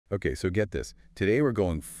Okay, so get this. Today we're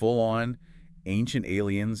going full on ancient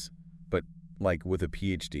aliens, but like with a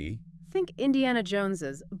PhD. Think Indiana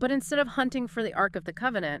Jones's, but instead of hunting for the Ark of the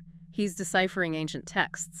Covenant, he's deciphering ancient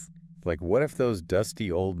texts. Like, what if those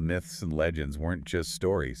dusty old myths and legends weren't just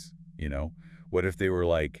stories, you know? What if they were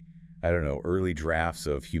like, I don't know, early drafts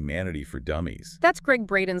of humanity for dummies? That's Greg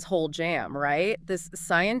Braden's whole jam, right? This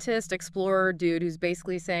scientist, explorer dude who's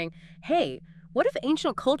basically saying, hey, what if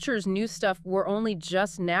ancient cultures knew stuff we're only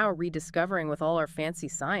just now rediscovering with all our fancy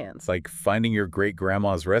science? Like finding your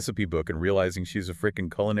great-grandma's recipe book and realizing she's a freaking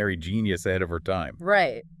culinary genius ahead of her time.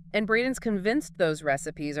 Right. And Braden's convinced those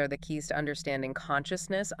recipes are the keys to understanding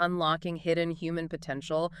consciousness, unlocking hidden human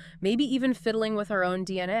potential, maybe even fiddling with our own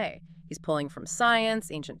DNA. He's pulling from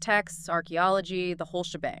science, ancient texts, archaeology, the whole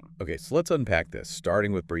shebang. Okay, so let's unpack this,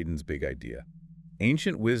 starting with Braden's big idea.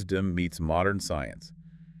 Ancient wisdom meets modern science.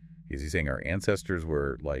 Is he saying our ancestors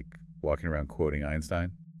were, like, walking around quoting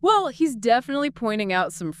Einstein? Well, he's definitely pointing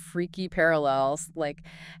out some freaky parallels, like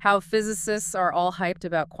how physicists are all hyped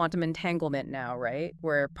about quantum entanglement now, right?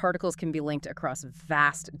 Where particles can be linked across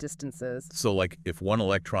vast distances. So, like, if one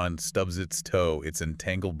electron stubs its toe, its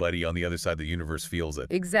entangled buddy on the other side of the universe feels it.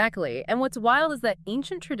 Exactly. And what's wild is that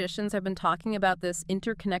ancient traditions have been talking about this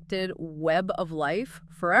interconnected web of life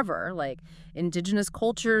forever. Like indigenous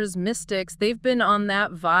cultures, mystics, they've been on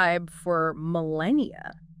that vibe for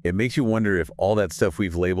millennia. It makes you wonder if all that stuff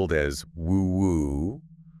we've labeled as woo-woo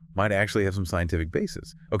might actually have some scientific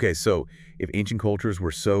basis. Okay, so if ancient cultures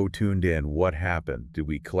were so tuned in, what happened? Did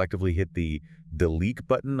we collectively hit the delete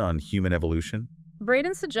button on human evolution?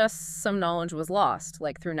 Braden suggests some knowledge was lost,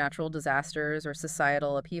 like through natural disasters or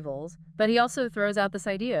societal upheavals. But he also throws out this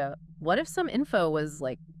idea, what if some info was,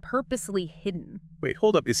 like, purposely hidden? Wait,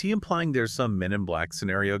 hold up. Is he implying there's some Men in Black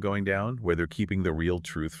scenario going down where they're keeping the real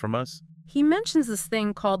truth from us? He mentions this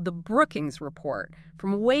thing called the Brookings Report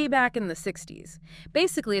from way back in the 60s.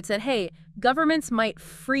 Basically, it said, hey, governments might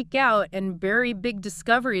freak out and bury big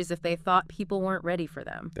discoveries if they thought people weren't ready for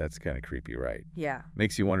them. That's kind of creepy, right? Yeah.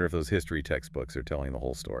 Makes you wonder if those history textbooks are telling the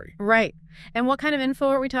whole story. Right. And what kind of info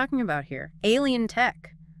are we talking about here? Alien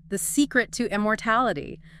tech. The secret to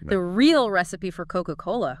immortality. The real recipe for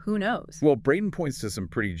Coca-Cola. Who knows? Well, Braden points to some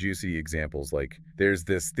pretty juicy examples. Like, there's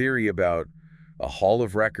this theory about a hall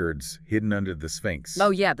of records hidden under the Sphinx. Oh,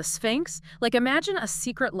 yeah, the Sphinx? Like, imagine a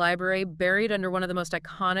secret library buried under one of the most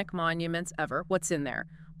iconic monuments ever. What's in there?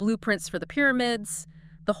 Blueprints for the pyramids,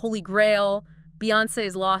 the Holy Grail,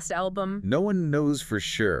 Beyoncé's lost album. No one knows for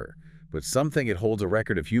sure, but some think it holds a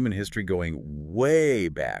record of human history going way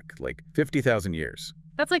back, like 50,000 years.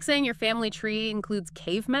 That's like saying your family tree includes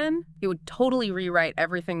cavemen. It would totally rewrite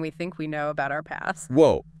everything we think we know about our past.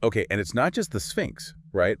 Whoa, okay, and it's not just the Sphinx,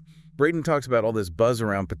 right? Braden talks about all this buzz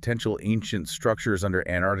around potential ancient structures under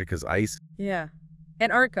Antarctica's ice. Yeah.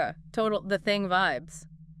 Antarctica, total the thing vibes.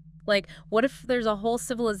 Like, what if there's a whole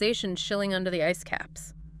civilization chilling under the ice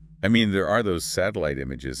caps? I mean, there are those satellite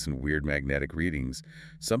images and weird magnetic readings.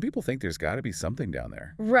 Some people think there's got to be something down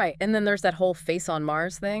there. Right, and then there's that whole face on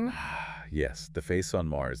Mars thing. Yes, the face on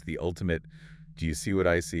Mars, the ultimate, do you see what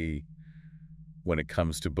I see when it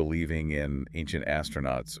comes to believing in ancient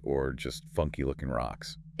astronauts or just funky-looking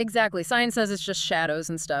rocks? Exactly. Science says it's just shadows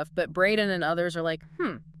and stuff, but Braden and others are like,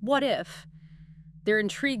 what if? They're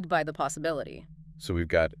intrigued by the possibility. So we've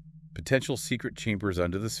got potential secret chambers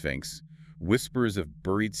under the Sphinx, whispers of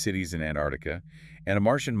buried cities in Antarctica, and a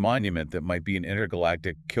Martian monument that might be an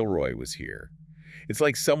intergalactic Kilroy was here. It's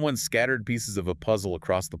like someone scattered pieces of a puzzle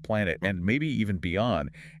across the planet and maybe even beyond,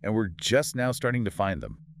 and we're just now starting to find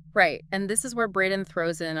them. Right, and this is where Braden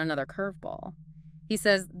throws in another curveball. He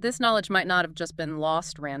says this knowledge might not have just been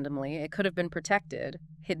lost randomly. It could have been protected,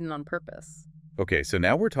 hidden on purpose. Okay, so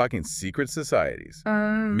now we're talking secret societies,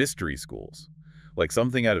 mystery schools, like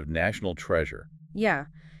something out of National Treasure. Yeah.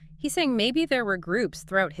 He's saying maybe there were groups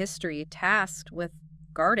throughout history tasked with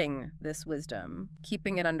guarding this wisdom,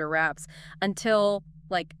 keeping it under wraps until,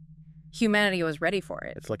 like, humanity was ready for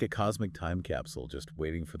it. It's like a cosmic time capsule just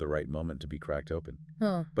waiting for the right moment to be cracked open.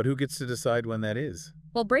 Huh. But who gets to decide when that is?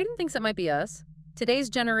 Well, Braden thinks it might be us. Today's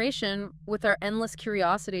generation, with our endless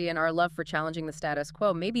curiosity and our love for challenging the status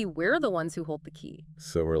quo, maybe we're the ones who hold the key.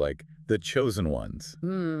 So we're like the chosen ones,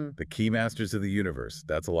 the key masters of the universe.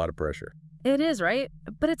 That's a lot of pressure. It is, right?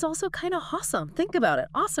 But it's also kind of awesome. Think about it.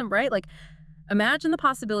 Awesome, right? Like, imagine the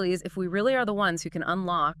possibilities if we really are the ones who can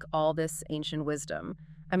unlock all this ancient wisdom.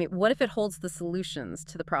 I mean, what if it holds the solutions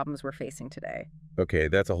to the problems we're facing today? Okay,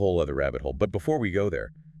 that's a whole other rabbit hole. But before we go there,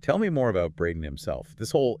 tell me more about Braden himself.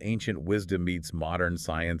 This whole ancient wisdom meets modern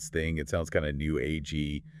science thing, it sounds kind of new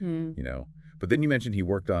agey, you know. But then you mentioned he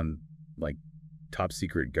worked on, like, top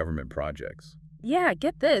secret government projects. Yeah,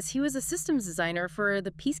 get this. He was a systems designer for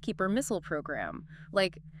the Peacekeeper missile program,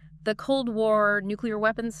 like the Cold War nuclear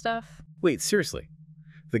weapons stuff. Wait, seriously?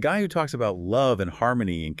 The guy who talks about love and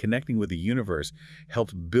harmony and connecting with the universe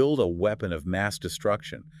helped build a weapon of mass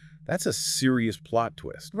destruction. That's a serious plot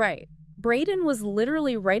twist. Right. Braden was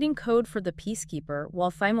literally writing code for the Peacekeeper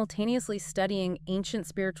while simultaneously studying ancient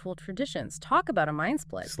spiritual traditions. Talk about a mind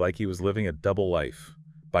split. It's like he was living a double life.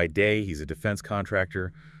 By day, he's a defense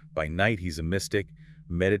contractor. By night, he's a mystic,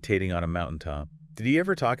 meditating on a mountaintop. Did he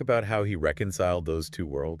ever talk about how he reconciled those two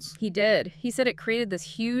worlds? He did. He said it created this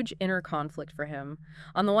huge inner conflict for him.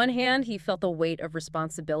 On the one hand, he felt the weight of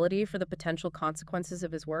responsibility for the potential consequences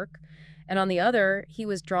of his work. And on the other, he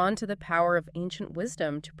was drawn to the power of ancient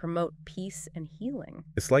wisdom to promote peace and healing.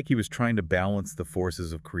 It's like he was trying to balance the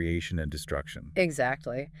forces of creation and destruction.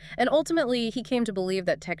 Exactly. And ultimately, he came to believe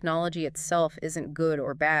that technology itself isn't good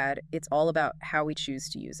or bad. It's all about how we choose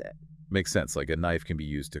to use it. Makes sense, like a knife can be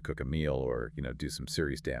used to cook a meal or, do some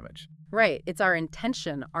serious damage. Right. It's our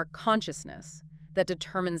intention, our consciousness, that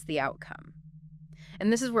determines the outcome.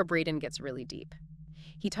 And this is where Braden gets really deep.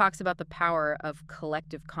 He talks about the power of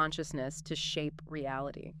collective consciousness to shape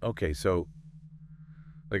reality. Okay, so,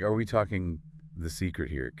 are we talking the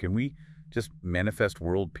secret here? Can we just manifest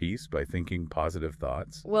world peace by thinking positive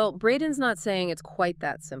thoughts? Well, Braden's not saying it's quite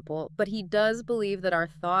that simple, but he does believe that our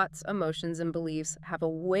thoughts, emotions, and beliefs have a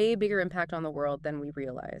way bigger impact on the world than we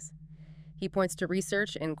realize. He points to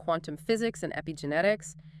research in quantum physics and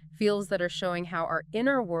epigenetics, fields that are showing how our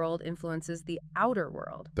inner world influences the outer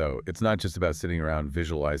world. So it's not just about sitting around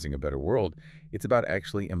visualizing a better world, it's about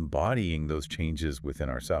actually embodying those changes within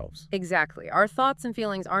ourselves. Exactly. Our thoughts and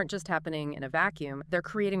feelings aren't just happening in a vacuum, they're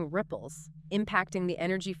creating ripples, impacting the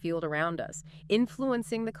energy field around us,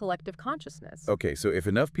 influencing the collective consciousness. Okay, so if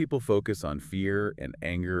enough people focus on fear and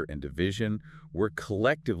anger and division, we're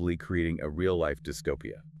collectively creating a real-life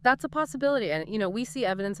dystopia. That's a possibility, and we see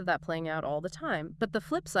evidence of that playing out all the time. But the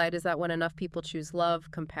flip side is that when enough people choose love,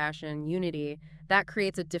 compassion, unity, that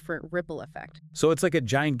creates a different ripple effect. So it's like a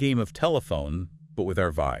giant game of telephone, but with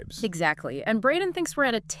our vibes. Exactly. And Braden thinks we're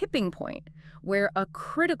at a tipping point where a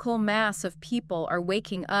critical mass of people are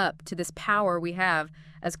waking up to this power we have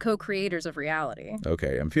as co-creators of reality.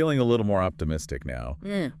 Okay, I'm feeling a little more optimistic now.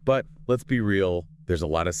 But let's be real. There's a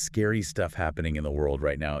lot of scary stuff happening in the world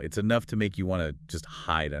right now. It's enough to make you want to just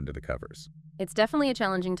hide under the covers. It's definitely a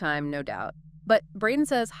challenging time, no doubt. But Braden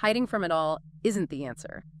says hiding from it all isn't the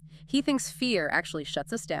answer. He thinks fear actually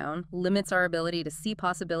shuts us down, limits our ability to see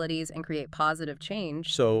possibilities and create positive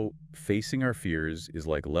change. So facing our fears is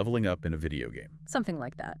like leveling up in a video game. Something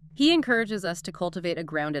like that. He encourages us to cultivate a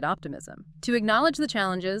grounded optimism, to acknowledge the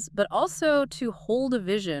challenges, but also to hold a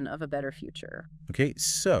vision of a better future. Okay,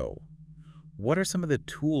 so what are some of the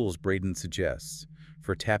tools Braden suggests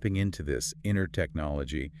for tapping into this inner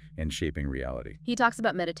technology and shaping reality? He talks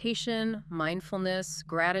about meditation, mindfulness,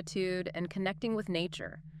 gratitude, and connecting with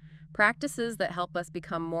nature. Practices that help us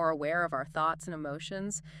become more aware of our thoughts and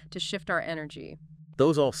emotions to shift our energy.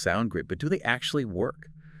 Those all sound great, but do they actually work?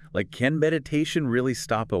 Like, can meditation really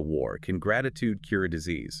stop a war? Can gratitude cure a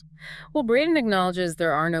disease? Well, Braden acknowledges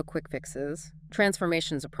there are no quick fixes.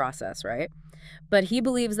 Transformation's a process, right? But he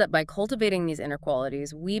believes that by cultivating these inner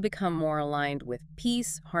qualities, we become more aligned with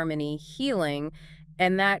peace, harmony, healing,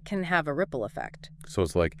 and that can have a ripple effect. So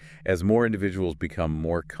it's like, as more individuals become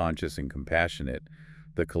more conscious and compassionate,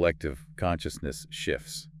 the collective consciousness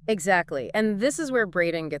shifts. Exactly. And this is where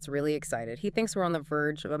Braden gets really excited. He thinks we're on the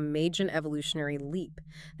verge of a major evolutionary leap,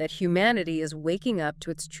 that humanity is waking up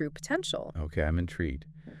to its true potential. Okay, I'm intrigued.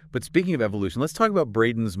 But speaking of evolution, let's talk about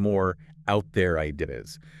Braden's more out there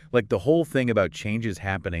ideas. Like the whole thing about changes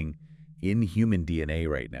happening in human DNA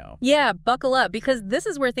right now. Yeah, buckle up, because this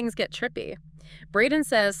is where things get trippy. Braden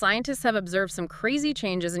says scientists have observed some crazy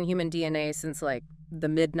changes in human DNA since, the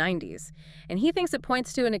mid-90s. And he thinks it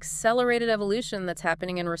points to an accelerated evolution that's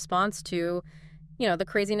happening in response to, the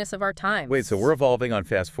craziness of our times. Wait, so we're evolving on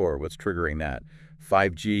fast forward. What's triggering that?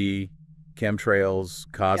 5G, chemtrails,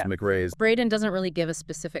 cosmic rays? Braden doesn't really give a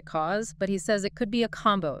specific cause, but he says it could be a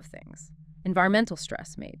combo of things. Environmental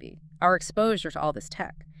stress, maybe. Our exposure to all this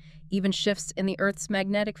tech. Even shifts in the Earth's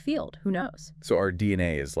magnetic field. Who knows? So our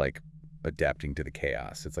DNA is adapting to the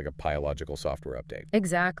chaos. It's like a biological software update.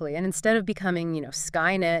 Exactly. And instead of becoming,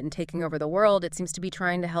 Skynet and taking over the world, it seems to be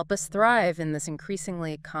trying to help us thrive in this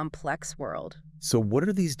increasingly complex world. So what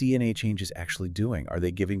are these DNA changes actually doing? Are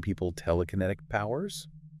they giving people telekinetic powers?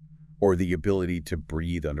 Or the ability to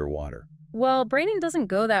breathe underwater? Well, Braden doesn't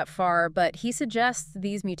go that far, but he suggests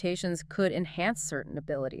these mutations could enhance certain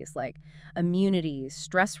abilities like immunity,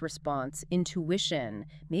 stress response, intuition,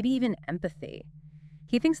 maybe even empathy.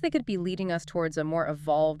 He thinks they could be leading us towards a more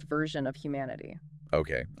evolved version of humanity.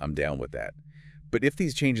 Okay, I'm down with that. But if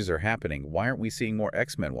these changes are happening, why aren't we seeing more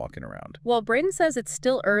X-Men walking around? Well, Braden says it's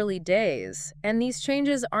still early days, and these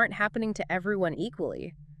changes aren't happening to everyone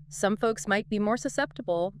equally. Some folks might be more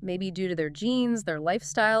susceptible, maybe due to their genes, their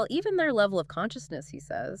lifestyle, even their level of consciousness, he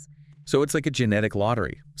says. So it's like a genetic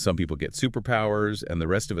lottery. Some people get superpowers, and the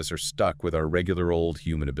rest of us are stuck with our regular old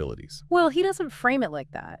human abilities. Well, he doesn't frame it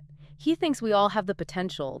like that. He thinks we all have the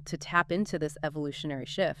potential to tap into this evolutionary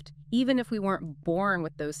shift, even if we weren't born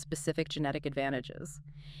with those specific genetic advantages.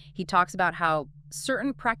 He talks about how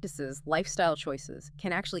certain practices, lifestyle choices,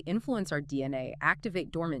 can actually influence our DNA, activate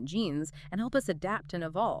dormant genes, and help us adapt and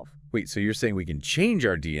evolve. Wait, so you're saying we can change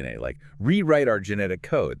our DNA, like rewrite our genetic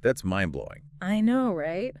code? That's mind-blowing. I know,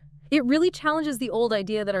 right? It really challenges the old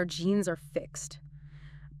idea that our genes are fixed.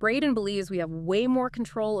 Braden believes we have way more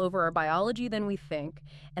control over our biology than we think,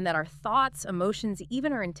 and that our thoughts, emotions,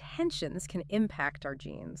 even our intentions can impact our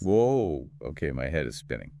genes. Whoa, okay, my head is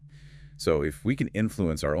spinning. So if we can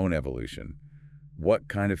influence our own evolution, what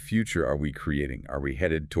kind of future are we creating? Are we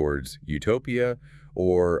headed towards utopia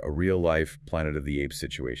or a real-life Planet of the Apes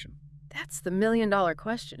situation? That's the million-dollar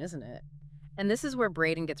question, isn't it? And this is where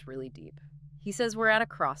Braden gets really deep. He says we're at a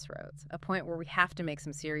crossroads, a point where we have to make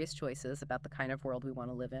some serious choices about the kind of world we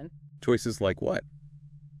want to live in. Choices like what?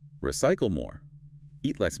 Recycle more,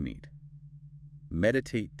 eat less meat,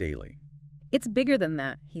 meditate daily. It's bigger than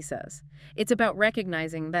that, he says. It's about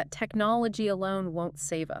recognizing that technology alone won't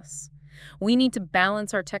save us. We need to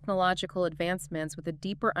balance our technological advancements with a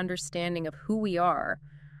deeper understanding of who we are,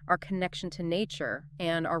 our connection to nature,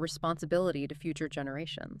 and our responsibility to future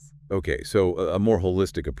generations. Okay, so a more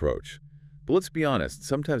holistic approach. But let's be honest,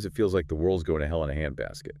 sometimes it feels like the world's going to hell in a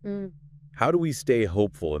handbasket. How do we stay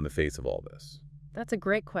hopeful in the face of all this? That's a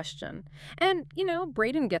great question. And,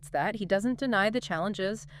 Braden gets that. He doesn't deny the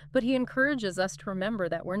challenges, but he encourages us to remember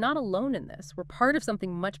that we're not alone in this. We're part of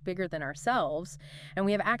something much bigger than ourselves, and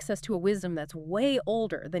we have access to a wisdom that's way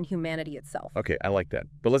older than humanity itself. Okay, I like that.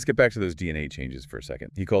 But let's get back to those DNA changes for a second.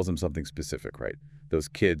 He calls them something specific, right? Those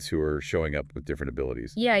kids who are showing up with different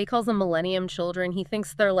abilities. Yeah, he calls them millennium children. He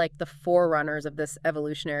thinks they're like the forerunners of this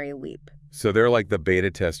evolutionary leap. So they're like the beta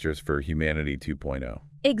testers for humanity 2.0.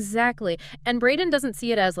 Exactly. And Braden doesn't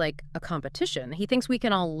see it as like a competition. He thinks we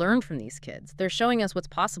can all learn from these kids. They're showing us what's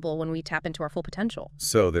possible when we tap into our full potential.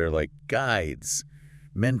 So they're like guides,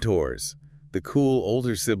 mentors, the cool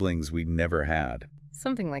older siblings we never had.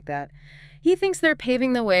 Something like that. He thinks they're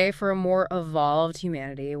paving the way for a more evolved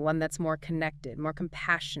humanity, one that's more connected, more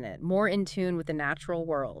compassionate, more in tune with the natural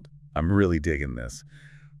world. I'm really digging this.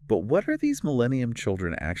 But what are these millennium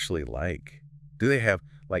children actually like? Do they have,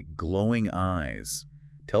 like, glowing eyes,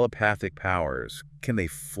 telepathic powers? Can they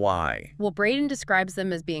fly? Well, Braden describes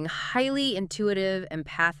them as being highly intuitive,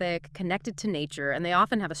 empathic, connected to nature, and they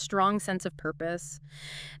often have a strong sense of purpose.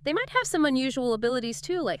 They might have some unusual abilities,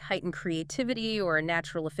 too, like heightened creativity or a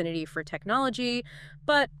natural affinity for technology,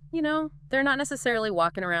 but, they're not necessarily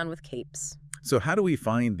walking around with capes. So how do we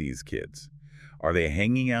find these kids? Are they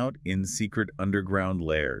hanging out in secret underground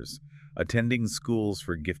lairs, attending schools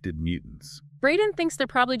for gifted mutants? Braden thinks they're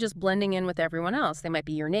probably just blending in with everyone else. They might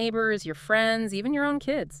be your neighbors, your friends, even your own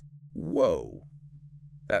kids. Whoa,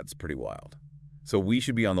 that's pretty wild. So we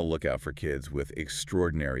should be on the lookout for kids with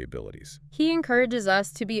extraordinary abilities. He encourages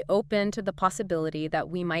us to be open to the possibility that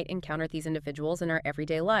we might encounter these individuals in our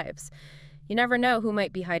everyday lives. You never know who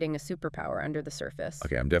might be hiding a superpower under the surface.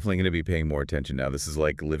 Okay, I'm definitely going to be paying more attention now. This is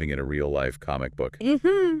like living in a real-life comic book.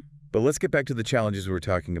 Mm-hmm. But let's get back to the challenges we were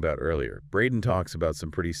talking about earlier. Braden talks about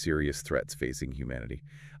some pretty serious threats facing humanity.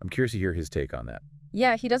 I'm curious to hear his take on that.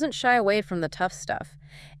 Yeah, he doesn't shy away from the tough stuff.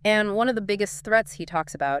 And one of the biggest threats he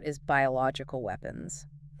talks about is biological weapons.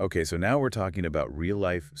 Okay, so now we're talking about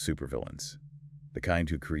real-life supervillains, the kind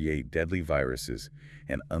who create deadly viruses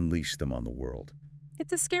and unleash them on the world.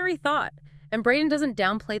 It's a scary thought, and Braden doesn't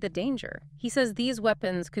downplay the danger. He says these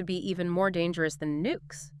weapons could be even more dangerous than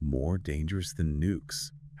nukes. More dangerous than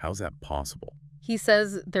nukes? How's that possible? He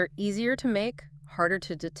says they're easier to make, harder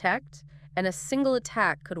to detect, and a single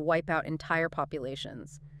attack could wipe out entire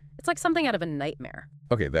populations. It's like something out of a nightmare.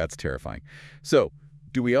 Okay, that's terrifying. So,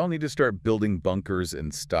 do we all need to start building bunkers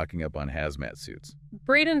and stocking up on hazmat suits?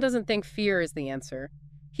 Braden doesn't think fear is the answer.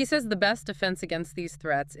 He says the best defense against these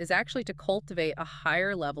threats is actually to cultivate a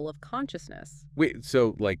higher level of consciousness. Wait,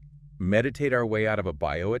 so, like, Meditate our way out of a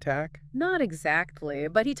bio attack? Not exactly,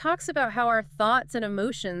 but he talks about how our thoughts and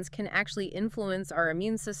emotions can actually influence our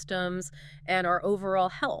immune systems and our overall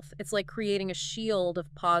health. It's like creating a shield of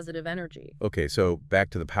positive energy. Okay, so back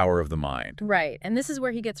to the power of the mind. Right, and this is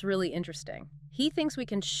where he gets really interesting. He thinks we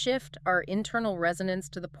can shift our internal resonance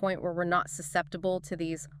to the point where we're not susceptible to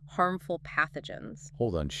these harmful pathogens.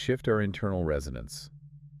 Hold on, shift our internal resonance.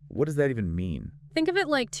 What does that even mean? Think of it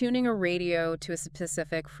like tuning a radio to a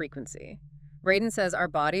specific frequency. Braden says our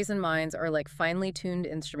bodies and minds are like finely tuned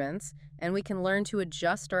instruments, and we can learn to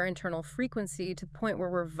adjust our internal frequency to the point where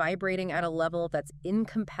we're vibrating at a level that's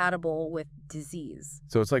incompatible with disease.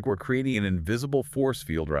 So it's like we're creating an invisible force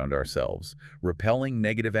field around ourselves, repelling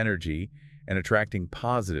negative energy and attracting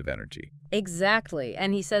positive energy. Exactly.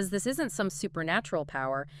 And he says this isn't some supernatural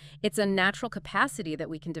power. It's a natural capacity that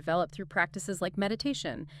we can develop through practices like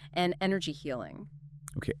meditation and energy healing.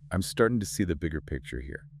 Okay, I'm starting to see the bigger picture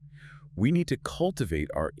here. We need to cultivate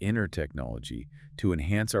our inner technology to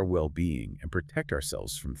enhance our well-being and protect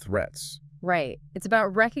ourselves from threats. Right. It's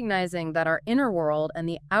about recognizing that our inner world and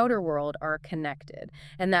the outer world are connected,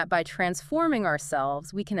 and that by transforming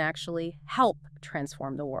ourselves, we can actually help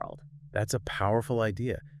transform the world. That's a powerful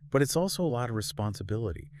idea, but it's also a lot of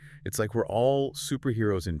responsibility. It's like we're all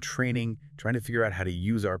superheroes in training, trying to figure out how to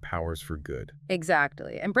use our powers for good.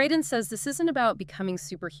 Exactly. And Braden says this isn't about becoming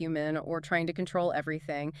superhuman or trying to control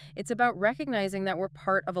everything. It's about recognizing that we're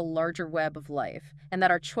part of a larger web of life and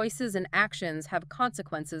that our choices and actions have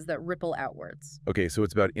consequences that ripple outwards. Okay, so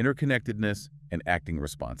it's about interconnectedness and acting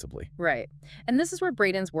responsibly. Right. And this is where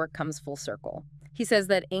Braden's work comes full circle. He says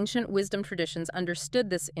that ancient wisdom traditions understood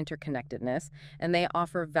this interconnectedness, and they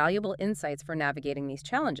offer valuable insights for navigating these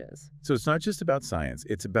challenges. So it's not just about science,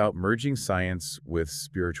 it's about merging science with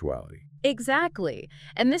spirituality. Exactly.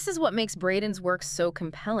 And this is what makes Braden's work so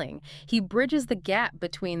compelling. He bridges the gap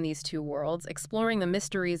between these two worlds, exploring the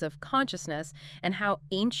mysteries of consciousness and how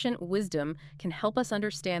ancient wisdom can help us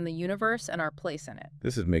understand the universe and our place in it.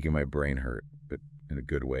 This is making my brain hurt, but in a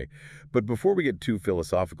good way. But before we get too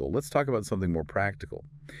philosophical, let's talk about something more practical.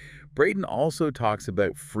 Braden also talks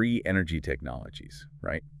about free energy technologies,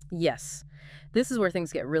 right? Yes. This is where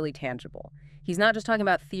things get really tangible. He's not just talking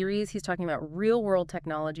about theories, he's talking about real-world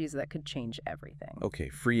technologies that could change everything. Okay,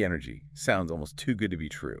 free energy. Sounds almost too good to be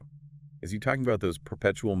true. Is he talking about those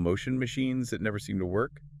perpetual motion machines that never seem to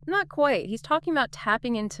work? Not quite. He's talking about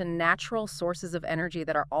tapping into natural sources of energy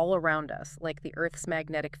that are all around us, like the Earth's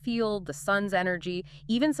magnetic field, the sun's energy,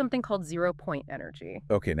 even something called zero-point energy.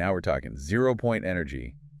 Okay, now we're talking zero-point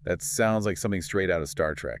energy. That sounds like something straight out of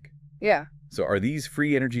Star Trek. Yeah. So are these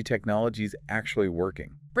free energy technologies actually working?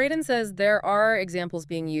 Braden says there are examples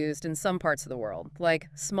being used in some parts of the world, like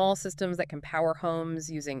small systems that can power homes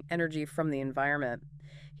using energy from the environment.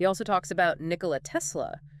 He also talks about Nikola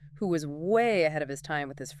Tesla, who was way ahead of his time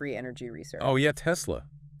with his free energy research. Oh yeah, Tesla,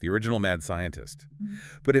 the original mad scientist.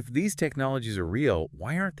 But if these technologies are real,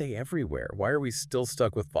 why aren't they everywhere? Why are we still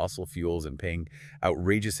stuck with fossil fuels and paying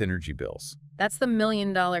outrageous energy bills? That's the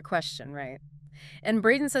million-dollar question, right? And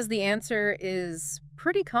Braden says the answer is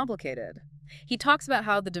pretty complicated. He talks about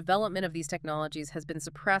how the development of these technologies has been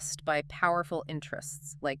suppressed by powerful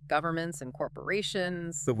interests, like governments and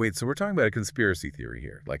corporations. But wait, so we're talking about a conspiracy theory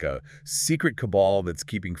here, like a secret cabal that's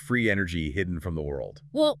keeping free energy hidden from the world.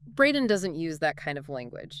 Well, Braden doesn't use that kind of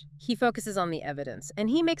language. He focuses on the evidence, and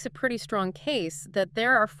he makes a pretty strong case that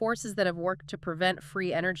there are forces that have worked to prevent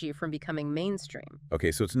free energy from becoming mainstream.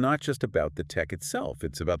 Okay, so it's not just about the tech itself,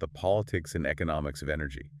 it's about the politics and economics of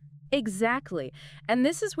energy. Exactly. And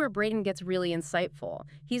this is where Braden gets really insightful.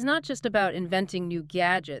 He's not just about inventing new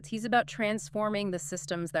gadgets. He's about transforming the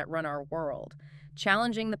systems that run our world,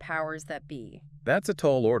 challenging the powers that be. That's a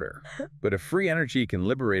tall order. But if free energy can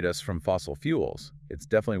liberate us from fossil fuels, it's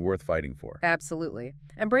definitely worth fighting for. Absolutely.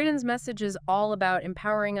 And Braden's message is all about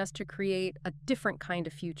empowering us to create a different kind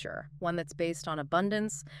of future, one that's based on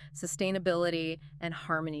abundance, sustainability, and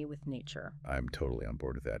harmony with nature. I'm totally on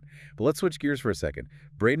board with that. But let's switch gears for a second.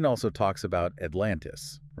 Braden also talks about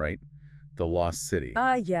Atlantis, right? The lost city.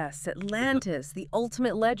 Yes, Atlantis, the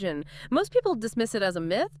ultimate legend. Most people dismiss it as a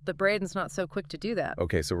myth, but Braden's not so quick to do that.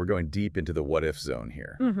 Okay, so we're going deep into the what-if zone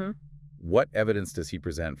here. What evidence does he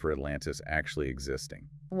present for Atlantis actually existing?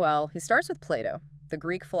 Well, he starts with Plato, the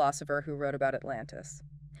Greek philosopher who wrote about Atlantis.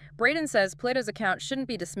 Braden says Plato's account shouldn't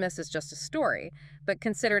be dismissed as just a story, but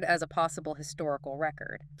considered as a possible historical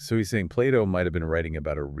record. So he's saying Plato might have been writing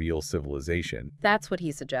about a real civilization. That's what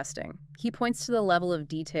he's suggesting. He points to the level of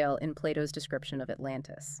detail in Plato's description of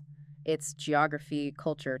Atlantis, its geography,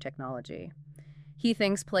 culture, technology. He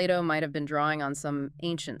thinks Plato might have been drawing on some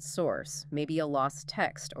ancient source, maybe a lost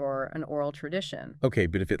text or an oral tradition. Okay,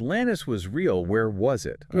 but if Atlantis was real, where was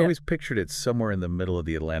it? I Yeah. always pictured it somewhere in the middle of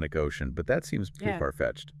the Atlantic Ocean, but that seems too Yeah.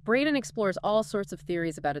 far-fetched. Braden explores all sorts of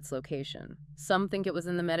theories about its location. Some think it was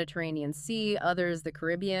in the Mediterranean Sea, others the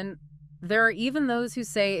Caribbean. There are even those who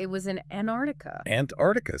say it was in Antarctica.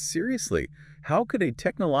 Antarctica, seriously? How could a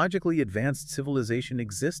technologically advanced civilization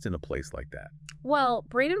exist in a place like that? Well,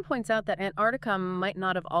 Braden points out that Antarctica might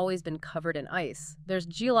not have always been covered in ice. There's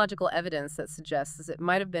geological evidence that suggests it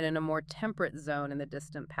might have been in a more temperate zone in the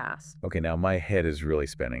distant past. Okay, now my head is really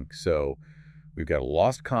spinning. So we've got a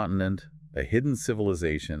lost continent, a hidden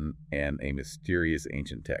civilization, and a mysterious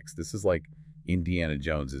ancient text. This is like Indiana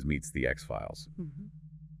Jones meets the X-Files.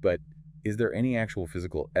 But is there any actual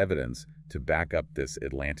physical evidence to back up this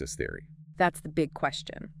Atlantis theory? That's the big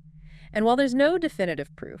question. And while there's no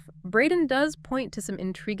definitive proof, Braden does point to some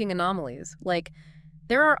intriguing anomalies, like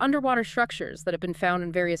there are underwater structures that have been found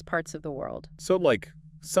in various parts of the world. So like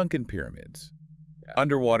sunken pyramids,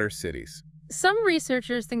 underwater cities. Some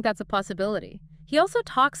researchers think that's a possibility. He also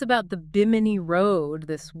talks about the Bimini Road,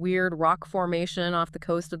 this weird rock formation off the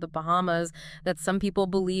coast of the Bahamas that some people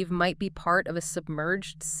believe might be part of a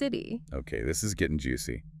submerged city. Okay, this is getting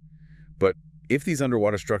juicy. But if these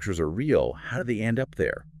underwater structures are real, how did they end up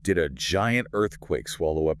there? Did a giant earthquake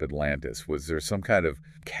swallow up Atlantis? Was there some kind of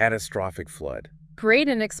catastrophic flood?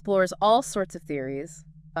 Braden explores all sorts of theories.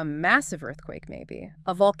 A massive earthquake, maybe.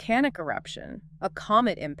 A volcanic eruption. A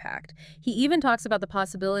comet impact. He even talks about the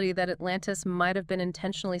possibility that Atlantis might have been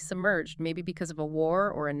intentionally submerged, maybe because of a war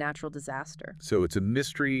or a natural disaster. So it's a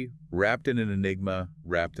mystery wrapped in an enigma,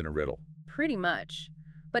 wrapped in a riddle. Pretty much.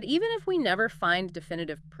 But even if we never find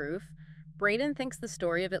definitive proof, Braden thinks the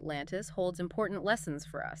story of Atlantis holds important lessons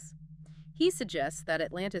for us. He suggests that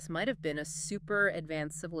Atlantis might have been a super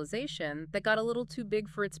advanced civilization that got a little too big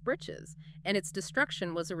for its britches, and its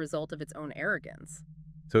destruction was a result of its own arrogance.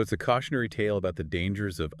 So it's a cautionary tale about the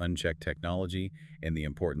dangers of unchecked technology and the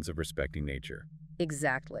importance of respecting nature.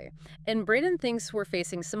 Exactly. And Braden thinks we're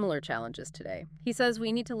facing similar challenges today. He says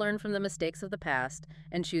we need to learn from the mistakes of the past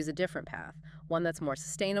and choose a different path, one that's more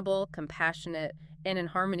sustainable, compassionate, and in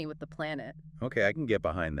harmony with the planet. Okay, I can get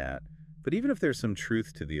behind that. But even if there's some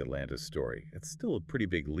truth to the Atlantis story, it's still a pretty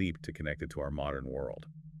big leap to connect it to our modern world.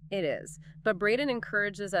 It is. But Braden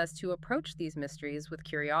encourages us to approach these mysteries with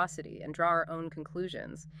curiosity and draw our own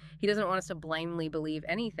conclusions. He doesn't want us to blindly believe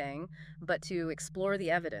anything, but to explore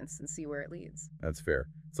the evidence and see where it leads. That's fair.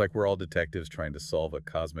 It's like we're all detectives trying to solve a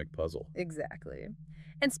cosmic puzzle. Exactly.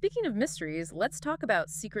 And speaking of mysteries, let's talk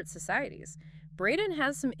about secret societies. Braden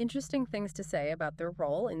has some interesting things to say about their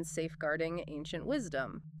role in safeguarding ancient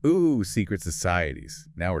wisdom. Ooh, secret societies.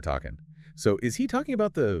 Now we're talking. So is he talking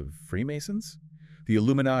about the Freemasons? The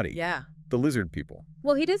Illuminati? Yeah. The lizard people?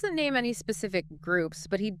 Well, he doesn't name any specific groups,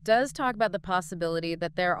 but he does talk about the possibility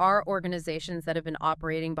that there are organizations that have been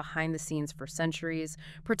operating behind the scenes for centuries,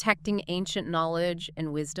 protecting ancient knowledge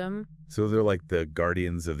and wisdom. So they're like the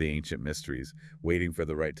guardians of the ancient mysteries, waiting for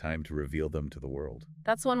the right time to reveal them to the world.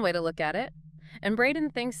 That's one way to look at it. And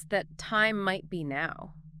Braden thinks that time might be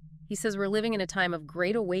now. He says we're living in a time of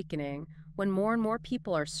great awakening when more and more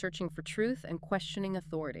people are searching for truth and questioning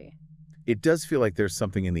authority. It does feel like there's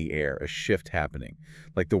something in the air, a shift happening,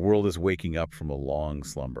 like the world is waking up from a long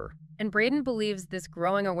slumber. And Braden believes this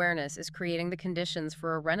growing awareness is creating the conditions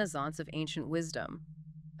for a renaissance of ancient wisdom,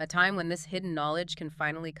 a time when this hidden knowledge can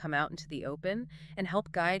finally come out into the open and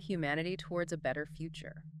help guide humanity towards a better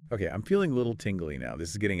future. Okay, I'm feeling a little tingly now. This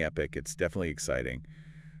is getting epic. It's definitely exciting.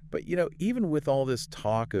 But, even with all this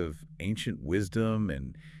talk of ancient wisdom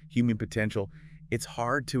and human potential, it's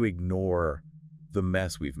hard to ignore the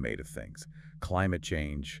mess we've made of things. Climate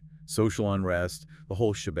change, social unrest, the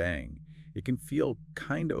whole shebang. It can feel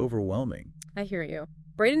kind of overwhelming. I hear you.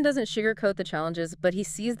 Braden doesn't sugarcoat the challenges, but he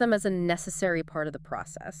sees them as a necessary part of the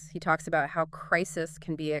process. He talks about how crisis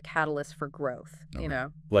can be a catalyst for growth,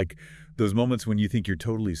 Like those moments when you think you're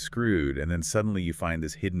totally screwed, and then suddenly you find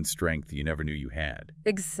this hidden strength you never knew you had.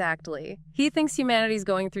 Exactly. He thinks humanity's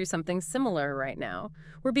going through something similar right now.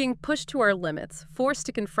 We're being pushed to our limits, forced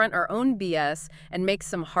to confront our own BS and make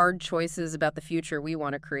some hard choices about the future we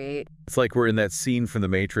want to create. It's like we're in that scene from The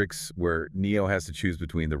Matrix where Neo has to choose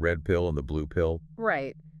between the red pill and the blue pill.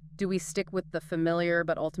 Right. Do we stick with the familiar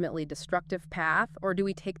but ultimately destructive path, or do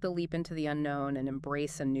we take the leap into the unknown and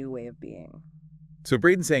embrace a new way of being? So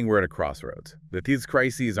Braden's saying we're at a crossroads, that these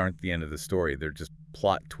crises aren't the end of the story. They're just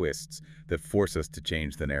plot twists that force us to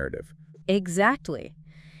change the narrative. Exactly.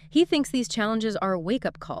 He thinks these challenges are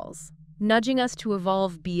wake-up calls. nudging us to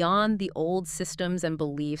evolve beyond the old systems and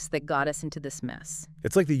beliefs that got us into this mess.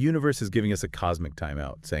 It's like the universe is giving us a cosmic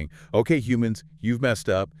timeout, saying, okay, humans, you've messed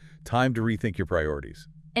up. Time to rethink your priorities.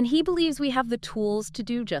 And he believes we have the tools to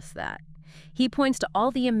do just that. He points to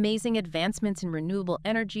all the amazing advancements in renewable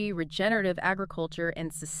energy, regenerative agriculture,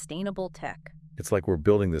 and sustainable tech. It's like we're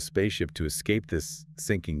building the spaceship to escape this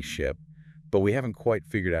sinking ship, but we haven't quite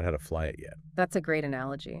figured out how to fly it yet. That's a great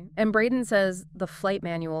analogy. And Braden says the flight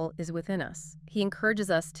manual is within us. He encourages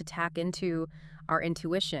us to tap into our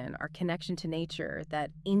intuition, our connection to nature,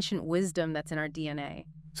 that ancient wisdom that's in our DNA.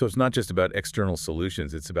 So it's not just about external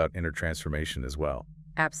solutions, it's about inner transformation as well.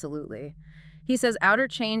 Absolutely. He says outer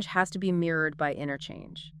change has to be mirrored by inner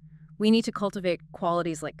change. We need to cultivate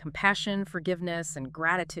qualities like compassion, forgiveness, and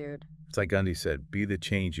gratitude. It's like Gandhi said, be the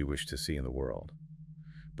change you wish to see in the world.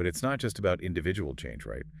 But it's not just about individual change,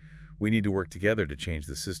 right? We need to work together to change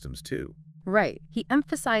the systems too. Right. He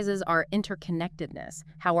emphasizes our interconnectedness,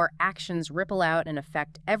 how our actions ripple out and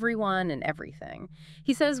affect everyone and everything.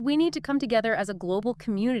 He says we need to come together as a global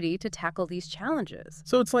community to tackle these challenges.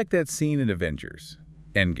 So it's like that scene in Avengers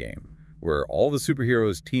Endgame, where all the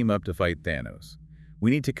superheroes team up to fight Thanos. We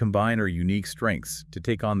need to combine our unique strengths to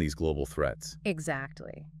take on these global threats.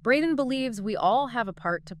 Exactly. Braden believes we all have a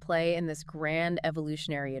part to play in this grand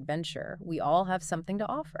evolutionary adventure. We all have something to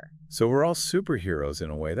offer. So we're all superheroes in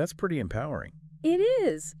a way. That's pretty empowering. It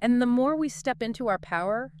is. And the more we step into our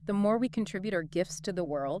power, the more we contribute our gifts to the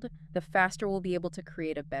world, the faster we'll be able to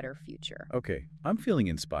create a better future. Okay, I'm feeling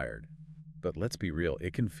inspired. But let's be real,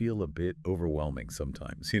 it can feel a bit overwhelming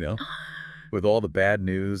sometimes, With all the bad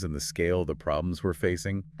news and the scale of the problems we're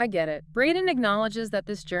facing. I get it. Braden acknowledges that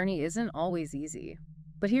this journey isn't always easy.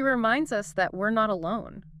 But he reminds us that we're not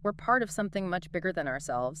alone. We're part of something much bigger than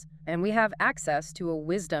ourselves, and we have access to a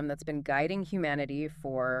wisdom that's been guiding humanity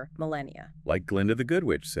for millennia. Like Glinda the Good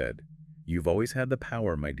Witch said, you've always had the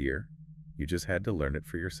power, my dear. You just had to learn it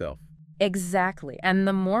for yourself. Exactly. And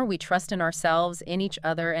the more we trust in ourselves, in each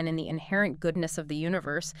other, and in the inherent goodness of the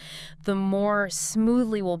universe, the more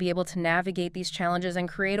smoothly we'll be able to navigate these challenges and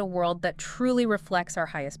create a world that truly reflects our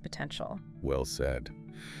highest potential. Well said.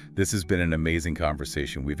 This has been an amazing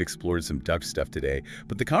conversation. We've explored some Dutch stuff today,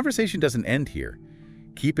 but the conversation doesn't end here.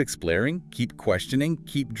 Keep exploring, keep questioning,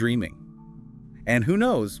 keep dreaming. And who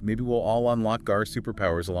knows, maybe we'll all unlock our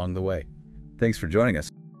superpowers along the way. Thanks for joining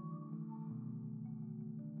us.